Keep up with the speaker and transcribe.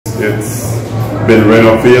It's been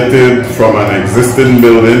renovated from an existing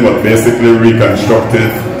building, but basically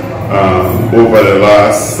reconstructed over the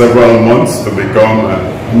last several months to become a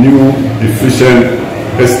new, efficient,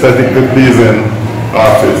 aesthetically pleasing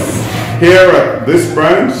office. Here at this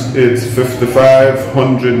branch, it's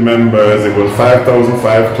 5,500 members. It was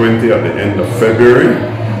 5,520 at the end of February.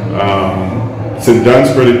 St.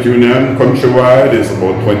 John's Credit Union, countrywide, is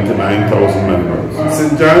about 29,000 members.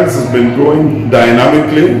 St. John's has been growing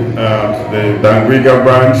dynamically. The Dangriga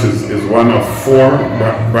branch is one of 4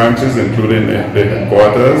 branches, including the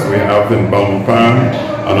headquarters. We have in Balmupan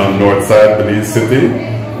and on north side Belize City.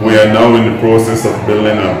 We are now in the process of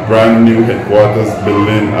building a brand new headquarters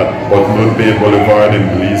building at Butler Bay Boulevard in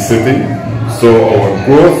Belize City. So our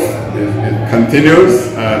growth it continues,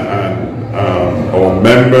 and our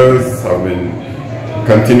members have been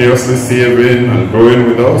continuously saving and growing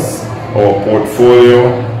with us. Our portfolio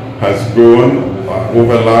has grown.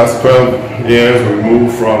 Over the last 12 years, we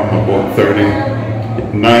moved from about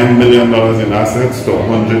 $39 million in assets to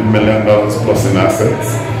 $100 million plus in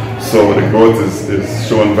assets. So the growth is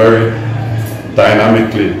shown very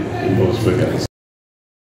dynamically in those figures.